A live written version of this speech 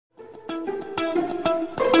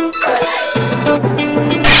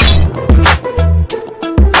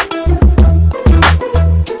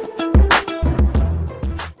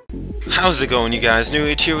How's it going, you guys?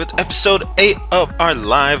 NewAge here with episode 8 of our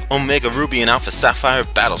live Omega Ruby and Alpha Sapphire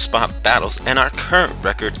Battle Spot battles, and our current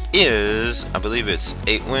record is, I believe it's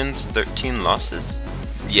 8 wins, 13 losses?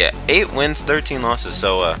 Yeah, 8 wins, 13 losses,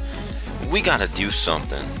 so we gotta do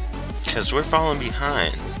something, because we're falling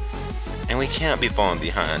behind, and we can't be falling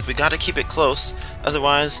behind. We gotta keep it close,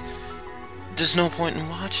 otherwise there's no point in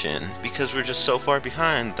watching, because we're just so far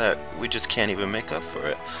behind that we just can't even make up for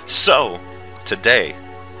it. So, today,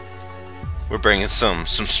 we're bringing some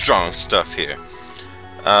strong stuff here.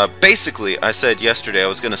 Basically, I said yesterday I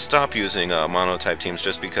was going to stop using monotype teams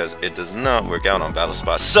just because it does not work out on battle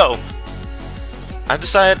spots. So, I've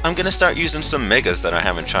decided I'm going to start using some megas that I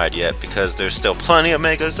haven't tried yet, because there's still plenty of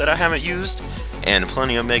megas that I haven't used, and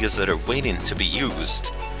plenty of megas that are waiting to be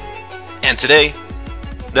used. And today,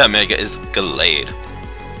 that mega is Gallade.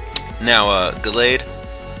 Now, Gallade,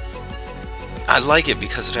 I like it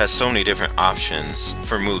because it has so many different options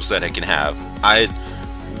for moves that it can have. I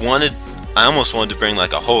almost wanted to bring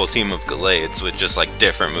like a whole team of Gallades with just like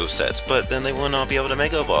different movesets, but then they would not be able to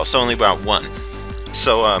Mega Evolve, so I only brought one.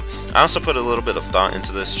 So I also put a little bit of thought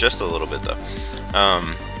into this, just a little bit though.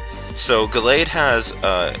 So Gallade has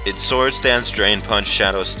its Sword Stance, Drain Punch,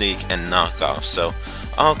 Shadow Sneak, and Knockoff, so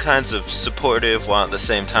all kinds of supportive while at the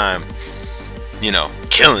same time, you know,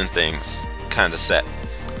 killing things kind of set.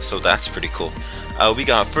 So that's pretty cool. We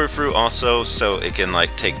got Furfru also, so it can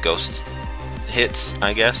like take ghost hits,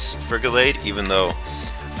 I guess, for Gallade, even though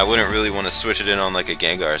I wouldn't really want to switch it in on like a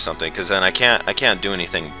Gengar or something, because then I can't do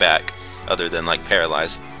anything back other than like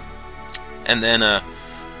paralyze. And then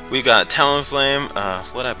we got Talonflame.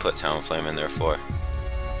 What'd I put Talonflame in there for?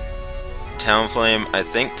 Talonflame, I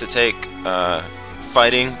think, to take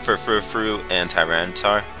fighting for Furfru and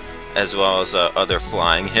Tyranitar, as well as other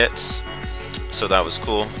flying hits. So that was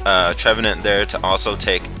cool. Trevenant there to also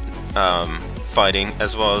take fighting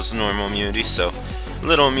as well as normal immunities, so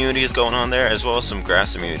little immunities going on there, as well as some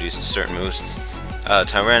grass immunities to certain moves.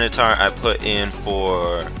 Tyranitar I put in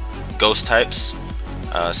for ghost types,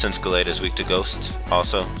 since Gallade is weak to ghost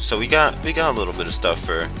also. So we got a little bit of stuff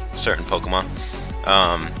for certain Pokemon.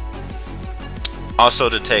 Also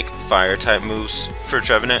to take fire type moves for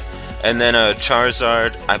Trevenant, and then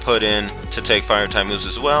Charizard I put in to take fire type moves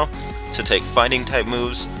as well, to take fighting type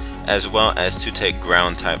moves, as well as to take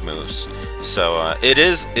ground type moves. So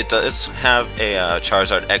it does have a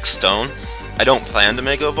Charizard X Stone. I don't plan to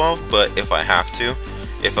Mega Evolve, but if I have to,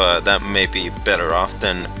 if that may be better off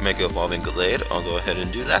than Mega Evolving Gallade, I'll go ahead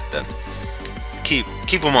and do that then. Keep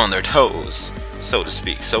them on their toes, so to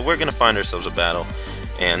speak. So we're gonna find ourselves a battle,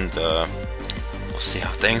 and we'll see how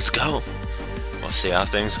things go. We'll see how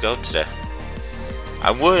things go today.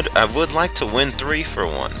 I would like to win 3 for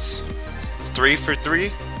once. 3 for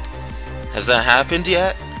 3? Has that happened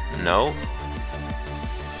yet? No.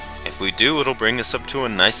 If we do, it'll bring us up to a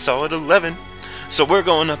nice solid 11. So we're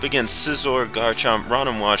going up against Scizor, Garchomp,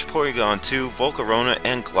 Rotom-Wash, Porygon 2, Volcarona,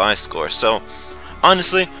 and Gliscor. So,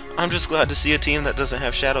 honestly, I'm just glad to see a team that doesn't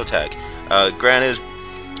have Shadow Tag. Granted,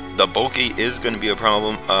 the bulky is going to be a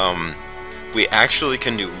problem. We actually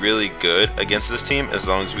can do really good against this team as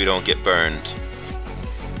long as we don't get burned.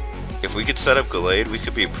 If we could set up Gallade, we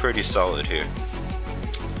could be pretty solid here.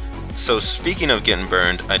 So speaking of getting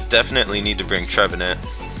burned, I definitely need to bring Trevenant,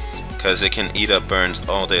 because it can eat up burns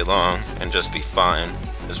all day long and just be fine,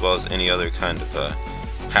 as well as any other kind of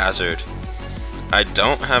hazard. I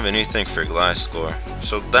don't have anything for Gliscor,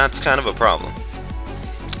 so that's kind of a problem.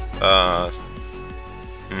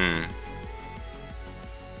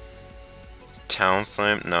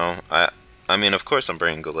 Talonflame? No. I mean, of course I'm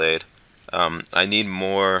bringing Gallade. I need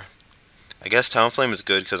more. I guess Talonflame is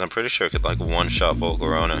good because I'm pretty sure it could like one-shot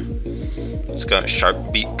Volcarona. It's got a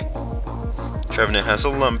sharp beak. Trevenant has a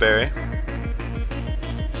Lumberry.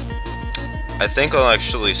 I think I'll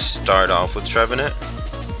actually start off with Trevenant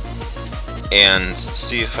and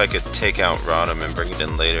see if I could take out Rotom and bring it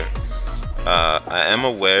in later. I am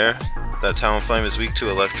aware that Talonflame is weak to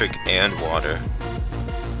electric and water,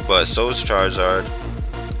 but so is Charizard.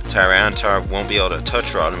 Tyranitar won't be able to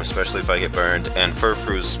touch Rotom, especially if I get burned, and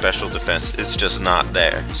Furfru's special defense is just not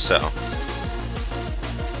there, so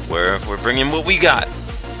we're bringing what we got.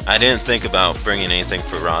 I didn't think about bringing anything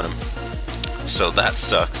for Rotom, so that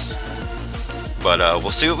sucks. But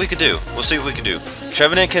we'll see what we could do. We'll see what we could do.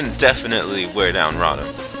 Trevenant can definitely wear down Rotom.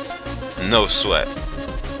 No sweat.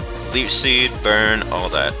 Leech Seed, Burn, all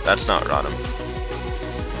that. That's not Rotom.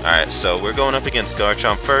 Alright, so we're going up against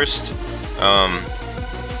Garchomp first.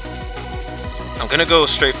 I'm gonna go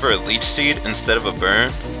straight for a Leech Seed instead of a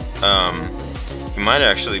Burn. He might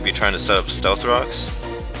actually be trying to set up Stealth Rocks,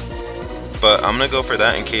 but I'm gonna go for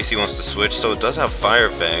that in case he wants to switch. So it does have Fire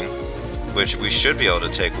Fang, which we should be able to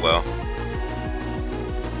take well.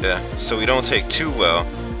 Yeah, so we don't take too well.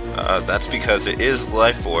 That's because it is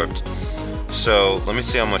life orbed. So let me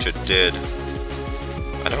see how much it did.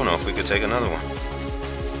 I don't know if we could take another one.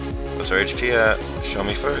 What's our HP at? Show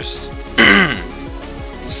me first.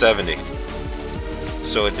 70.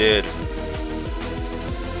 So it did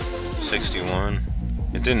 61.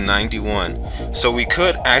 It did 91. So we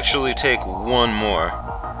could actually take one more.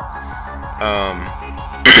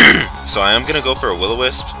 So I am gonna go for a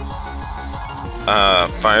Will-O-Wisp.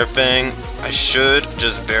 Fire Fang. I should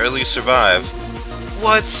just barely survive.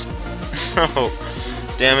 What? Oh,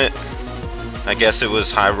 damn it. I guess it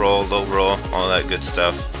was high roll, low roll, all that good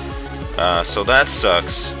stuff. So that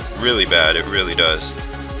sucks really bad. It really does.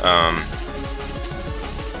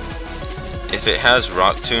 If it has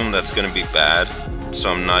Rock Tomb, that's gonna be bad. So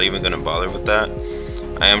I'm not even gonna bother with that.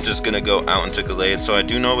 I am just gonna go out into Gallade. So I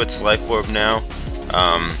do know it's Life Orb now.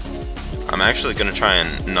 I'm actually gonna try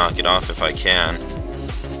and knock it off if I can,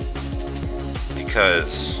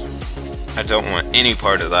 because I don't want any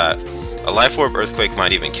part of that. A Life Orb Earthquake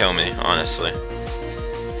might even kill me, honestly.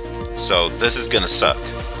 So this is gonna suck.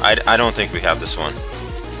 I don't think we have this one.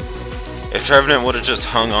 If Trevenant would have just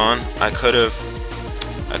hung on, I could have.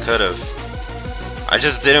 I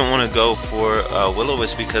just didn't want to go for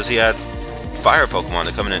Will-O-Wisp because he had fire Pokemon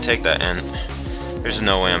to come in and take that, and there's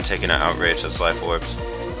no way I'm taking an Outrage that's Life Orbs.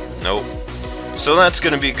 Nope. So that's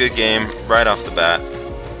gonna be a good game right off the bat.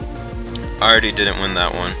 I already didn't win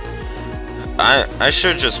that one. I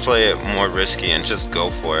should just play it more risky and just go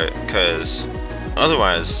for it, because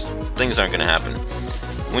otherwise things aren't gonna happen.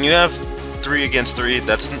 When you have 3 against 3,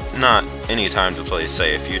 that's not any time to play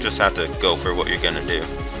safe. You just have to go for what you're gonna do.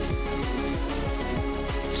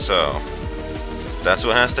 So that's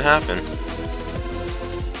what has to happen.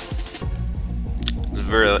 It's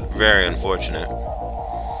very, very unfortunate.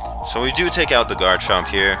 So we do take out the Garchomp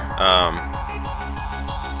here.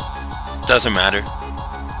 Doesn't matter.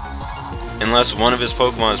 Unless one of his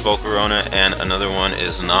Pokemon is Volcarona and another one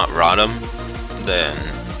is not Rotom, then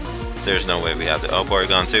there's no way we have the... Oh,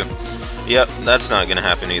 Porygon too. Yep, that's not going to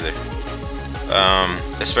happen either.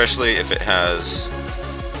 Especially if it has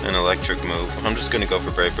an electric move. I'm just going to go for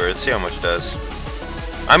Brave Bird, see how much it does.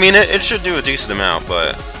 I mean, it should do a decent amount,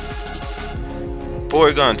 but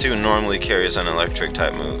Porygon 2 normally carries an electric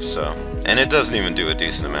type move, so... And it doesn't even do a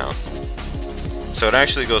decent amount. So it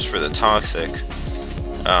actually goes for the Toxic.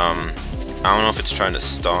 I don't know if it's trying to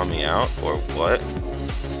stall me out or what,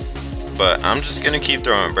 but I'm just gonna keep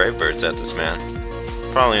throwing Brave Birds at this man.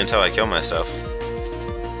 Probably until I kill myself.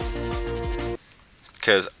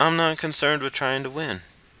 Because I'm not concerned with trying to win.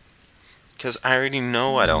 Because I already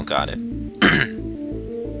know I don't got it.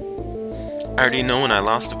 I already know when I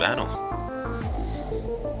lost a battle.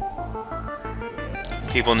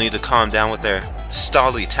 People need to calm down with their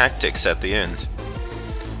stally tactics at the end.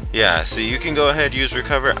 Yeah, so you can go ahead, use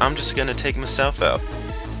Recover. I'm just gonna take myself out.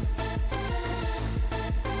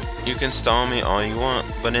 You can stall me all you want,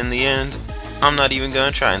 but in the end, I'm not even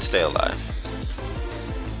gonna try and stay alive.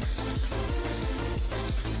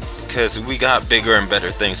 Because we got bigger and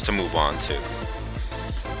better things to move on to.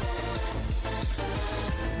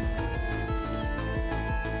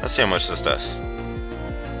 Let's see how much this does.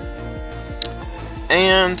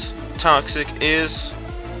 And Toxic is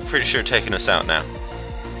pretty sure taking us out now.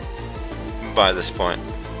 By this point.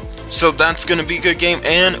 So that's gonna be a good game,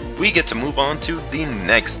 and we get to move on to the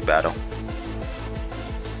next battle.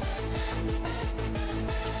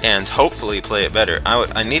 And hopefully play it better.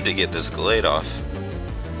 I need to get this Gallade off.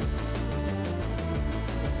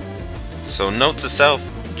 So note to self,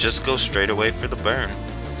 just go straight away for the burn.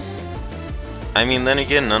 I mean, then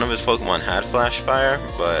again, none of his Pokemon had Flash Fire,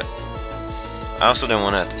 but I also didn't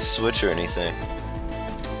want to have to switch or anything.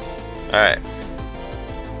 Alright.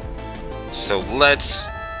 So let's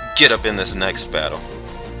get up in this next battle.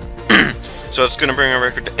 So it's going to bring our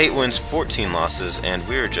record to 8 wins, 14 losses, and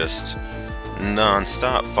we're just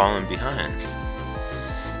non-stop falling behind.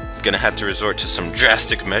 Gonna have to resort to some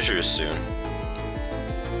drastic measures soon.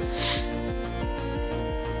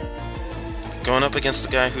 Going up against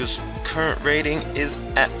the guy whose current rating is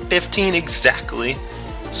at 15 exactly.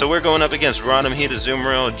 So we're going up against Rotom,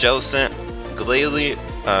 Azumarill, Jellicent, Glalie,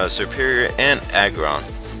 Superior, and Aggron.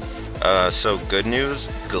 So good news,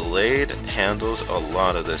 Gallade handles a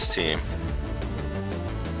lot of this team.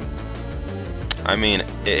 I mean,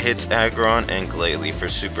 it hits Aggron and Glalie for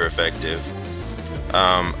super effective.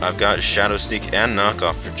 I've got Shadow Sneak and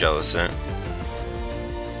Knockoff for Jellicent.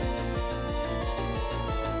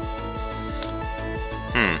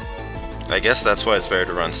 I guess that's why it's better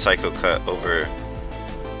to run Psycho Cut over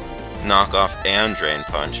Knock Off and Drain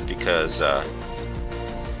Punch, because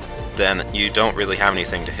then you don't really have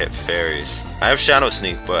anything to hit fairies. I have Shadow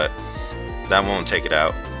Sneak, but that won't take it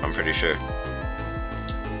out, I'm pretty sure.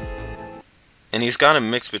 And he's got a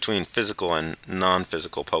mix between physical and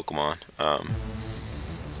non-physical Pokemon,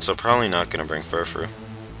 so probably not going to bring Furfrou.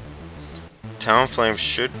 Talonflame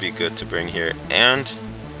should be good to bring here, and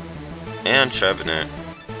Trevenant.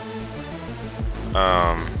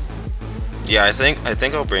 Yeah, I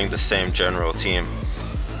think I'll bring the same general team.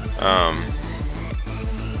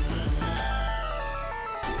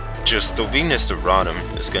 Just the weakness to Rotom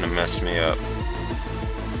is gonna mess me up.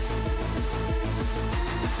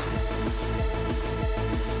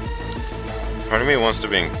 Part of me wants to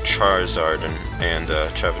bring Charizard and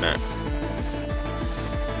Trevenant.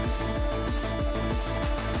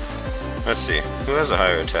 Let's see, who has a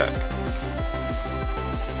higher attack?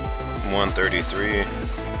 133,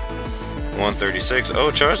 136.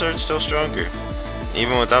 Oh, Charizard's still stronger,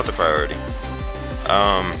 even without the priority.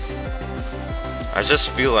 I just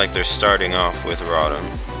feel like they're starting off with Rotom.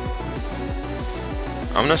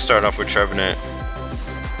 I'm gonna start off with Trevenant,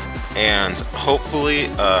 and hopefully,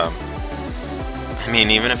 I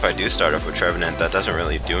mean, even if I do start off with Trevenant, that doesn't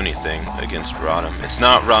really do anything against Rotom. It's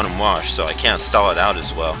not Rotom Wash, so I can't stall it out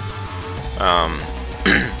as well.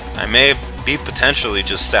 I may be potentially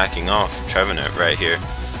just sacking off Trevenant right here,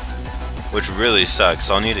 which really sucks.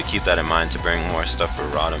 I'll need to keep that in mind to bring more stuff for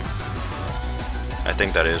Rotom. I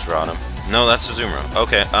think that is Rotom. No, that's Azumarill.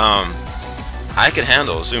 Okay, I can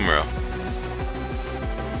handle Azumarill.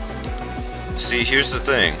 See, here's the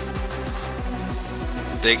thing.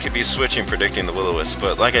 They could be switching, predicting the Will-O-Wisp,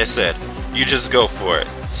 but like I said, you just go for it.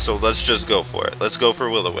 So let's just go for it. Let's go for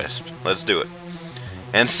Will-O-Wisp. Let's do it.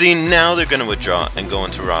 And see, now they're going to withdraw and go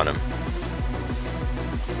into Rotom.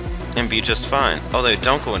 And be just fine. Oh, they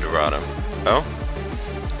don't go into Rotom. Oh?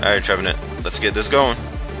 Alright, Trevenant. Let's get this going.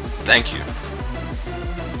 Thank you.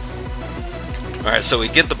 Alright, so we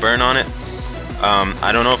get the burn on it.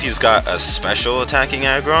 I don't know if he's got a special attacking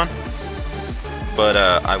Aggron, but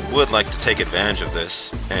I would like to take advantage of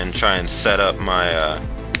this and try and set up my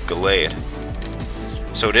Gallade.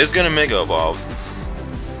 So it is going to Mega Evolve,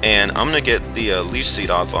 and I'm going to get the Leech Seed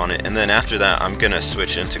off on it, and then after that I'm going to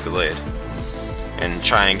switch into Gallade and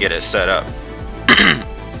try and get it set up.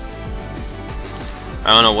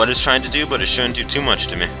 I don't know what it's trying to do, but it shouldn't do too much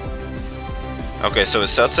to me. Okay, so it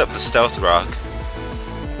sets up the Stealth Rock.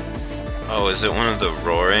 Oh, is it one of the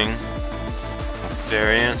Roaring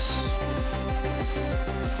variants?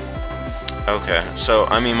 Okay, so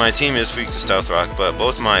I mean my team is weak to Stealth Rock, but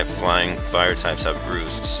both my flying fire types have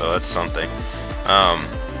Roost, so that's something.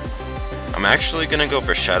 I'm actually gonna go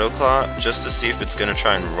for Shadow Claw just to see if it's gonna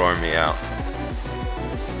try and roar me out.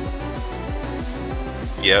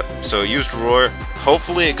 Yep, so it used Roar.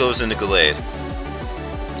 Hopefully it goes into Gallade.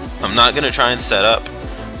 I'm not gonna try and set up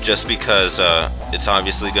just because it's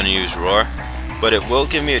obviously gonna use Roar, but it will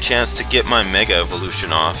give me a chance to get my Mega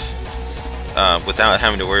Evolution off without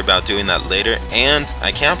having to worry about doing that later, and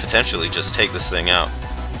I can potentially just take this thing out.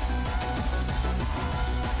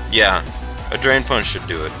 Yeah, a Drain Punch should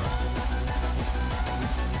do it.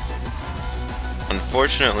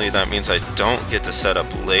 Unfortunately, that means I don't get to set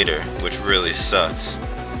up later, which really sucks.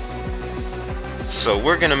 So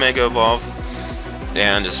we're gonna Mega Evolve,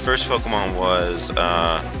 and his first Pokemon was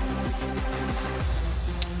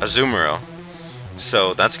Azumarill,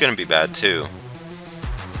 so that's gonna be bad too.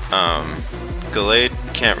 Gallade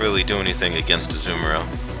can't really do anything against Azumarill.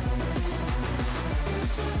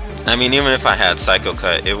 I mean, even if I had Psycho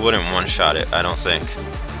Cut, it wouldn't one-shot it, I don't think.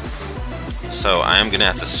 So I am gonna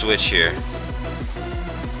have to switch here.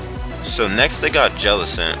 So next they got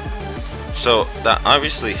Jellicent. So that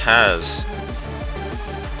obviously has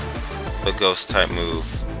a Ghost type move.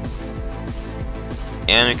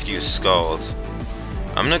 And it could use Scald.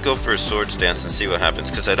 I'm gonna go for a Swords Dance and see what happens,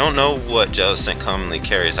 because I don't know what Jellicent commonly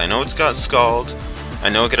carries. I know it's got Scald. I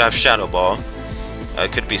know it could have Shadow Ball.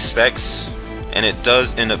 It could be Specs. And it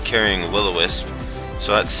does end up carrying Will-O-Wisp,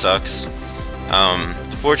 so that sucks.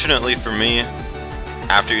 Fortunately for me,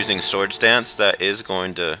 after using Swords Dance, that is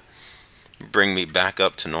going to bring me back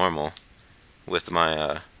up to normal with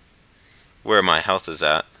my where my health is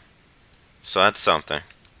at. So that's something.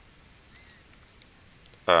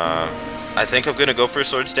 I think I'm gonna go for a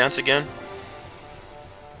Swords Dance again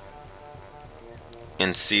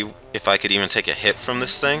and see if I could even take a hit from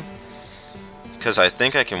this thing, because I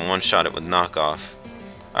think I can one-shot it with Knockoff.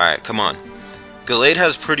 Alright, come on. Gallade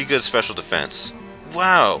has pretty good special defense.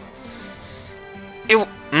 Wow.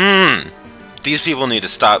 These people need to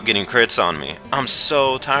stop getting crits on me. I'm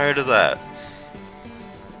so tired of that.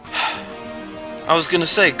 I was gonna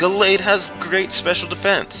say, Gallade has great special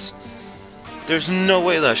defense. There's no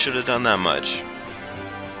way that I should have done that much.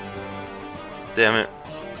 Damn it.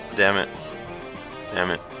 Damn it.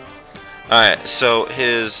 Damn it. Alright, so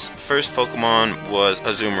his first Pokemon was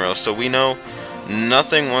Azumarill, so we know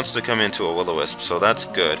nothing wants to come into a Will-O-Wisp, so that's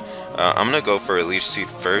good. I'm gonna go for a Leech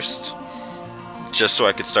Seed first, just so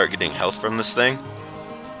I could start getting health from this thing.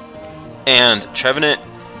 And Trevenant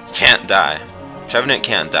can't die. Trevenant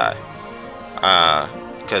can't die.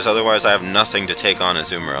 Because otherwise I have nothing to take on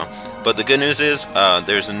Azumarill. But the good news is,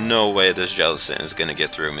 there's no way this Jellicent is gonna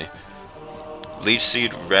get through me. Leech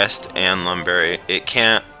Seed, Rest, and Lumberry. It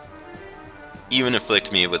can't even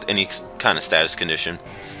inflict me with any kind of status condition.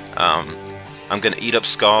 I'm gonna eat up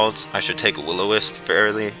Scalds. I should take a Will-O-Wisp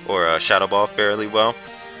fairly, or a Shadow Ball fairly well.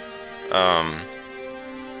 I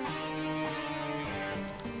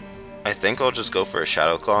think I'll just go for a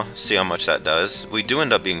Shadow Claw, see how much that does. We do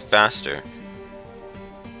end up being faster.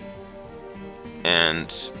 And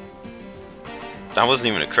that wasn't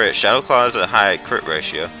even a crit. Shadow Claw has a high crit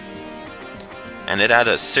ratio. And it had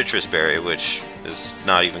a Citrus Berry, which is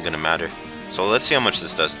not even going to matter. So let's see how much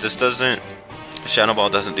this does. This doesn't... Shadow Ball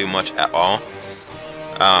doesn't do much at all.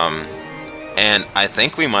 And I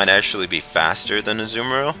think we might actually be faster than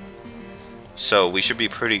Azumarill. So we should be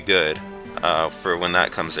pretty good for when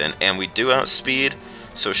that comes in. And we do outspeed.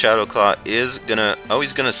 So Shadow Claw is going to... Oh,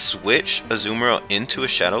 he's going to switch Azumarill into a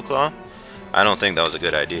Shadow Claw? I don't think that was a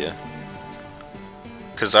good idea.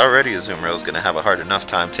 Because already Azumarill is going to have a hard enough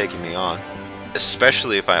time taking me on.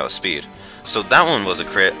 Especially if I outspeed. So that one was a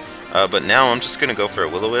crit. But now I'm just going to go for a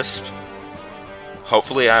Will-O-Wisp.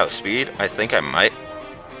 Hopefully I outspeed. I think I might.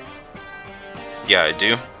 Yeah, I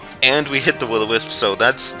do. And we hit the Will-O-Wisp, so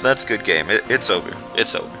that's good game. It's over.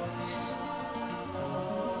 It's over.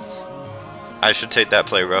 I should take that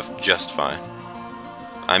play rough just fine.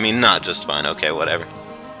 I mean, not just fine. Okay, whatever.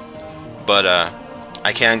 But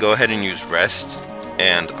I can go ahead and use Rest,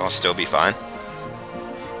 and I'll still be fine.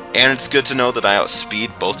 And it's good to know that I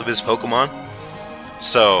outspeed both of his Pokemon.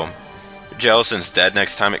 So, Jellicent's dead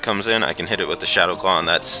next time it comes in. I can hit it with the Shadow Claw, and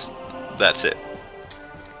that's it.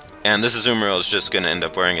 And this Azumarill is just going to end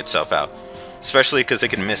up wearing itself out. Especially because it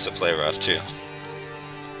can miss a play rough, too.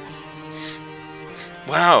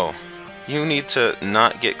 Wow. You need to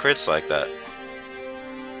not get crits like that.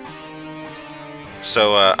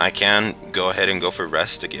 So, I can go ahead and go for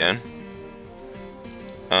Rest again.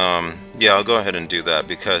 Yeah, I'll go ahead and do that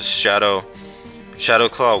because Shadow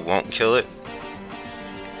Claw won't kill it.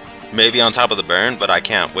 Maybe on top of the burn, but I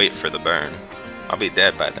can't wait for the burn. I'll be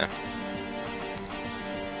dead by then.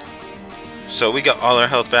 So we got all our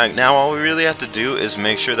health back. Now all we really have to do is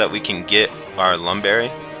make sure that we can get our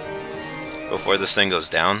Lumberry before this thing goes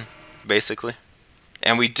down, basically.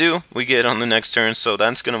 And we do. We get it on the next turn, so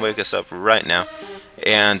that's going to wake us up right now.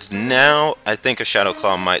 And now I think a Shadow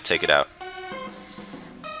Claw might take it out.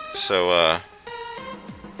 So,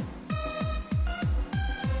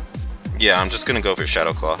 yeah, I'm just going to go for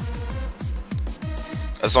Shadow Claw.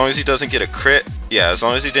 As long as he doesn't get a crit. Yeah, as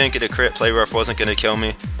long as he didn't get a crit, Play Rough wasn't going to kill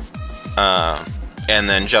me. And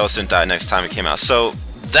then Jellicent died next time it came out. So,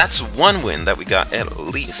 that's one win that we got at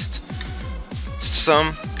least.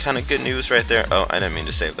 Some kind of good news right there. Oh, I didn't mean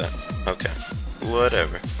to save that. Okay,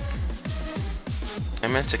 whatever.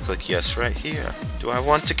 I meant to click yes right here. Do I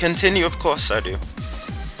want to continue? Of course I do.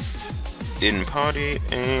 In party,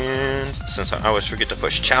 and since I always forget to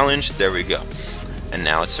push challenge, there we go. And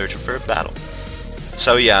now it's searching for a battle.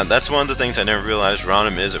 So yeah, that's one of the things I didn't realize.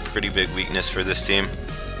 Rotom is a pretty big weakness for this team.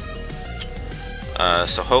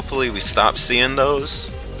 So hopefully we stop seeing those,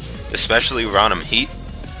 especially Rotom Heat.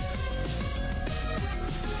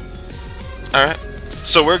 Alright,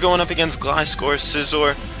 so we're going up against Gliscor,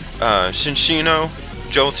 Scizor, Shinshino,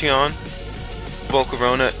 Jolteon,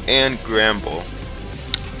 Volcarona, and Gramble.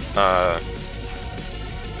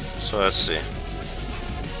 So let's see.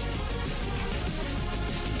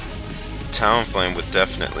 Talonflame would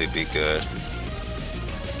definitely be good.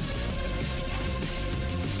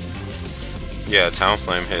 Yeah,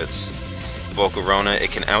 Talonflame hits Volcarona.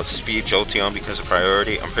 It can outspeed Jolteon because of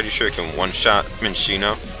priority. I'm pretty sure it can one-shot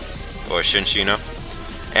Minccino or Shinshino.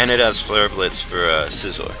 And it has Flare Blitz for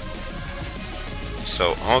Scizor.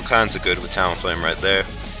 So all kinds of good with Talonflame right there.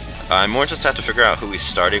 I more just have to figure out who he's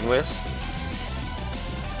starting with.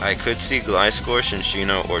 I could see Gliscor,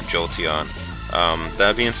 Shinshino, or Jolteon.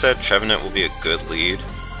 That being said, Trevenant will be a good lead.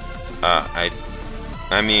 I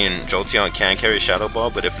mean, Jolteon can carry Shadow Ball,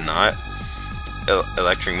 but if not,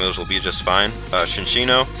 Electric moves will be just fine.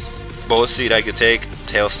 Shinshino, Bullet Seed I could take,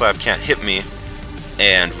 Tail Slap can't hit me,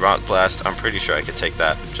 and Rock Blast, I'm pretty sure I could take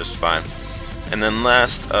that just fine. And then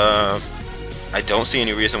last, I don't see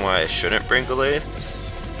any reason why I shouldn't bring Gallade.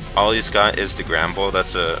 All he's got is the Gramble.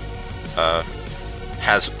 That's a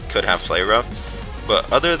could have Play Rough,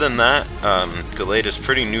 but other than that, Gallade is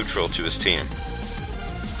pretty neutral to his team.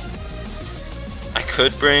 I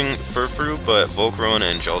could bring Furfrou, but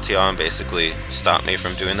Volcarona and Jolteon basically stop me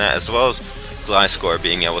from doing that, as well as Gliscor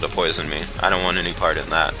being able to poison me. I don't want any part in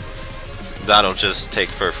that. That'll just take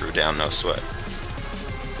Furfrou down, no sweat.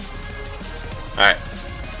 Alright,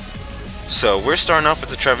 so we're starting off with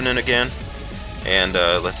the Trevenant again, and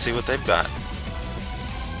let's see what they've got.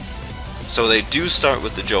 So they do start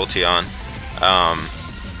with the Jolteon. I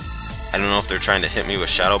don't know if they're trying to hit me with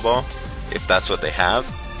Shadow Ball, if that's what they have.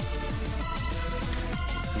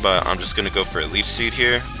 But I'm just going to go for a Leech Seed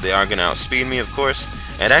here. They are going to outspeed me, of course.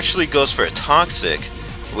 It actually goes for a Toxic,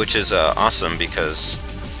 which is awesome because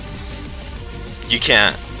you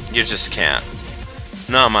just can't.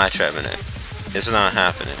 Not my Trevenant. It's not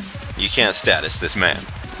happening. You can't status this man.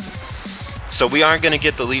 So we are going to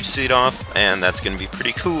get the Leech Seed off, and that's going to be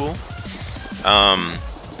pretty cool. I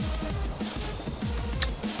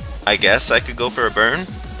guess I could go for a Burn.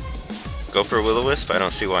 Go for a Will-O-Wisp. I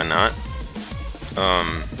don't see why not.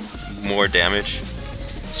 More damage.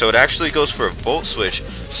 So it actually goes for a Volt Switch.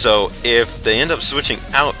 So if they end up switching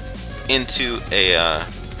out into a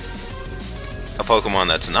Pokemon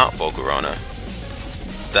that's not Volcarona,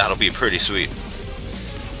 that'll be pretty sweet.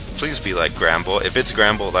 Please be like Gramble. If it's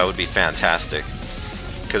Gramble, that would be fantastic.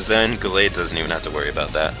 Because then Gallade doesn't even have to worry about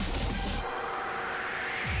that.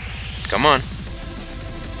 Come on.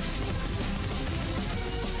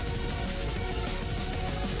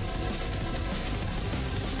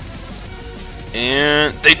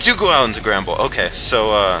 And they do go out into Gramble. Okay,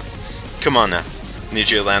 so, come on now. Need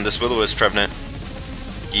you to land this Will-O-Wisp, Trevenant.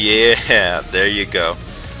 Yeah, there you go.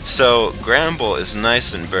 So, Gramble is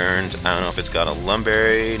nice and burned. I don't know if it's got a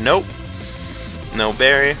Lumberry. Nope. No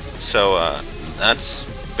berry. So, that's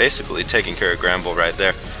basically taking care of Gramble right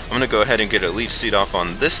there. I'm going to go ahead and get a Leech Seed off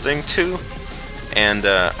on this thing, too. And,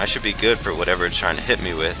 I should be good for whatever it's trying to hit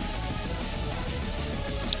me with.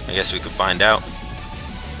 I guess we could find out.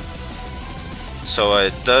 So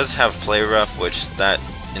it does have Play Rough, which that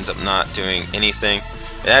ends up not doing anything.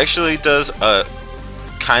 It actually does a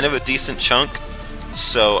kind of a decent chunk,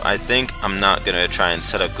 so I think I'm not gonna try and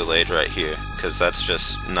set up Gallade right here, because that's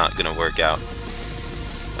just not gonna work out.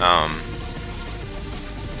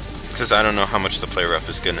 Because I don't know how much the Play Rough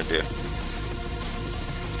is gonna do.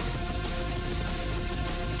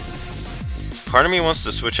 Part of me wants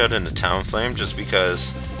to switch out into Talonflame just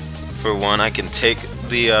because, for one, I can take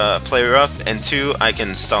the Play Rough, and two, I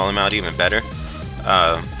can stall him out even better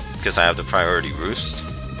because I have the priority roost.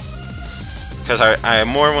 Because I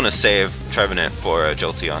more want to save Trevenant for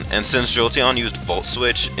Jolteon, and since Jolteon used Volt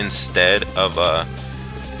Switch instead of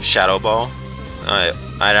Shadow Ball, I'd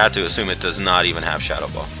have to assume it does not even have Shadow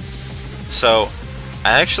Ball. So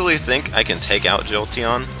I actually think I can take out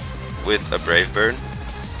Jolteon with a Brave Bird.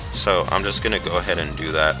 So I'm just gonna go ahead and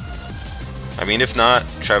do that. I mean, if not,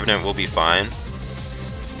 Trevenant will be fine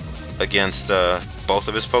against both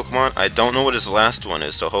of his Pokemon. I don't know what his last one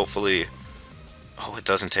is, so hopefully... Oh, it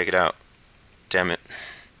doesn't take it out. Damn it.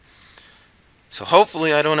 So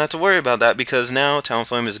hopefully I don't have to worry about that, because now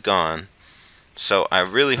Talonflame is gone. So I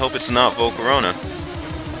really hope it's not Volcarona,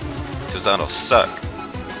 because that'll suck.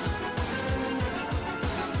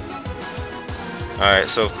 Alright,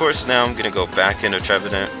 so of course now I'm going to go back into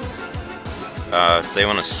Trevenant. If they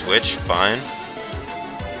want to switch, fine.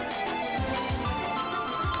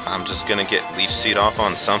 I'm just going to get Leech Seed off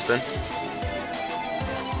on something.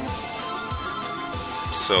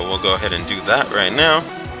 So we'll go ahead and do that right now.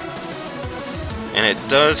 And it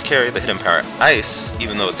does carry the Hidden Power Ice,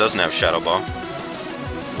 even though it doesn't have Shadow Ball.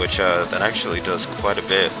 Which, that actually does quite a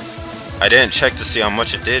bit. I didn't check to see how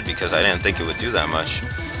much it did because I didn't think it would do that much.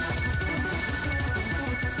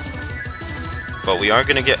 But we are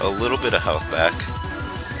going to get a little bit of health back.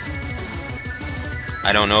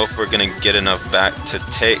 I don't know if we're going to get enough back to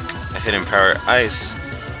take a Hidden Power Ice.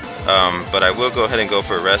 But I will go ahead and go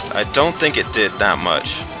for a rest. I don't think it did that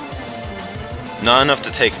much. Not enough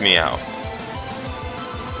to take me out.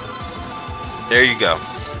 There you go.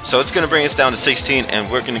 So it's going to bring us down to 16,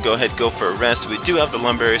 and we're going to go ahead and go for a rest. We do have the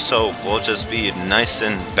Lumberry, so we'll just be nice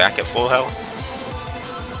and back at full health.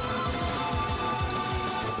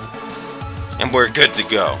 And we're good to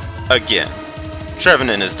go. Again.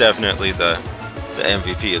 Trevenant is definitely the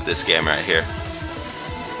MVP of this game right here.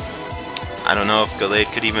 I don't know if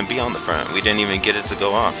Gallade could even be on the front. We didn't even get it to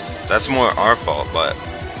go off. That's more our fault, but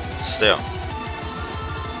still.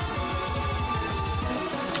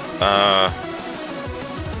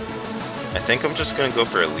 I think I'm just going to go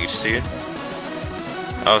for a Leech Seed.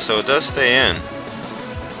 Oh, so it does stay in.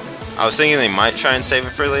 I was thinking they might try and save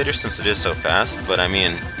it for later since it is so fast, but I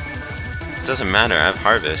mean, it doesn't matter. I have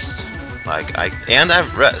Harvest. And I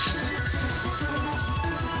have Rest.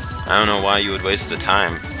 I don't know why you would waste the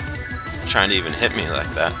time trying to even hit me like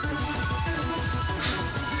that.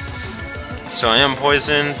 So I am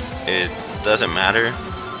poisoned. It doesn't matter.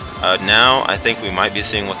 Now I think we might be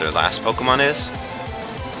seeing what their last Pokemon is.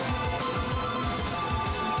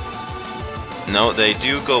 No, they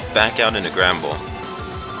do go back out into Gramble.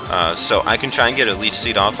 So I can try and get a Leech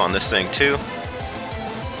Seed off on this thing too.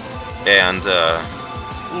 And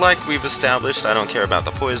like we've established, I don't care about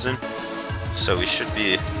the poison. So we should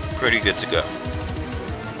be pretty good to go.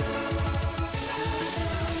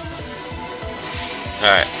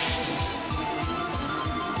 Alright.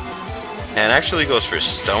 And actually goes for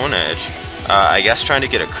Stone Edge. I guess trying to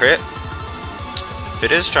get a crit. If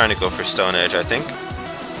it is trying to go for Stone Edge, I think.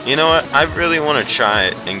 You know what? I really want to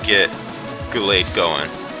try and get Gallade going.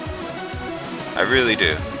 I really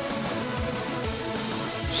do.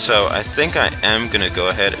 So I think I am going to go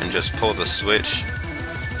ahead and just pull the switch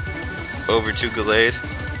over to Gallade.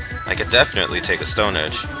 I could definitely take a Stone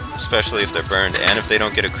Edge, especially if they're burned, and if they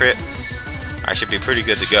don't get a crit, I should be pretty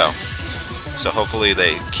good to go. So hopefully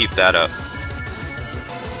they keep that up.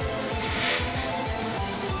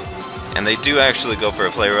 And they do actually go for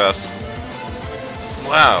a Play Rough.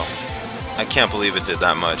 Wow, I can't believe it did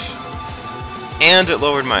that much. And it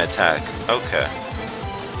lowered my attack. Okay.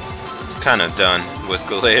 Kinda done with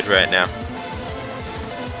Gallade right now.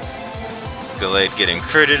 Gallade getting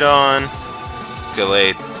critted on.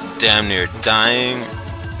 Gallade damn near dying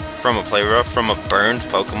from a Play Rough, from a burned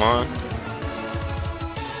Pokemon.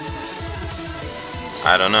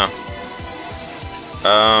 I don't know.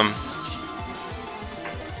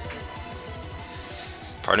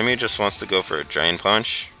 Part of me just wants to go for a Drain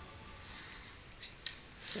Punch.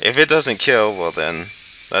 If it doesn't kill, well then,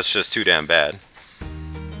 that's just too damn bad.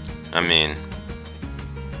 I mean,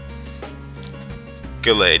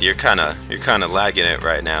 Gallade, you're kinda lagging it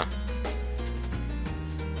right now.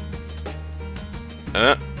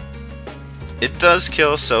 It does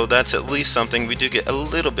kill, so that's at least something. We do get a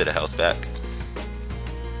little bit of health back.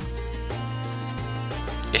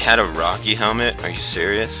 It had a Rocky helmet? Are you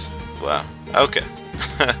serious? Wow. Okay.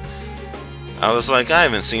 I was like, I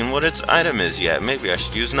haven't seen what its item is yet. Maybe I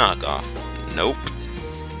should use knockoff. Nope.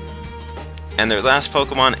 And their last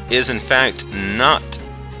Pokemon is in fact not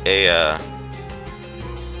a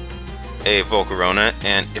Volcarona,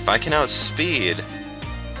 and if I can outspeed,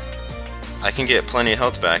 I can get plenty of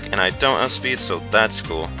health back, and I don't outspeed, so that's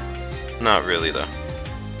cool. Not really though.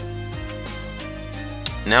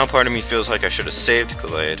 Now part of me feels like I should have saved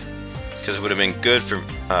Gallade, because it would have been good for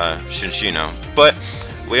Shinshino. But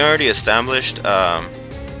we already established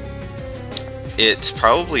it's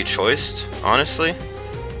probably choiced, honestly,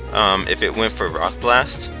 if it went for Rock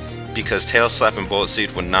Blast, because Tail Slap and Bullet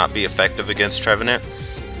Seed would not be effective against Trevenant.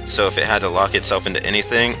 So if it had to lock itself into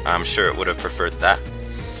anything, I'm sure it would have preferred that.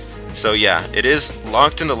 So yeah, it is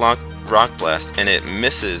locked into Rock Blast, and it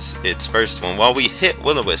misses its first one while we hit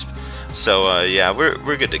Will-O-Wisp. So yeah,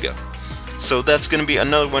 we're good to go. So that's gonna be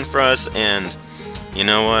another one for us, and you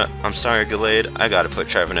know what? I'm sorry, Gallade. I gotta put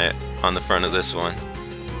Trevenant on the front of this one.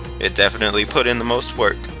 It definitely put in the most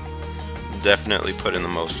work. Definitely put in the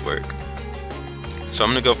most work. So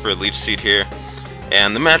I'm gonna go for a Leech Seed here,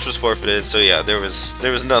 and the match was forfeited. So yeah, there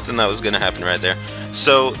was nothing that was gonna happen right there.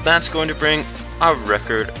 So that's going to bring our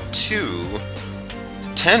record to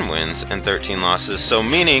 10 wins and 13 losses. So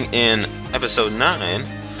meaning in episode 9,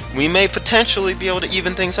 we may potentially be able to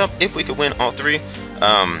even things up if we could win all 3.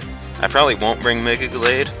 I probably won't bring Mega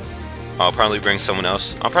Gallade. I'll probably bring someone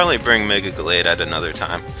else. I'll probably bring Mega Gallade at another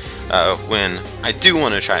time when I do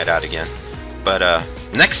want to try it out again. But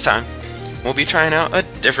next time, we'll be trying out a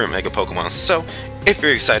different Mega Pokemon. So if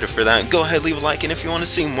you're excited for that, go ahead, leave a like, and if you want to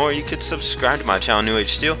see more, you could subscribe to my channel, NewAge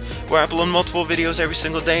Steel, where I upload multiple videos every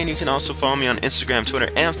single day, and you can also follow me on Instagram,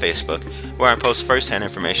 Twitter, and Facebook, where I post first-hand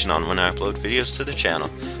information on when I upload videos to the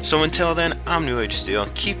channel. So until then, I'm NewAge Steel,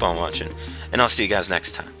 keep on watching, and I'll see you guys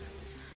next time.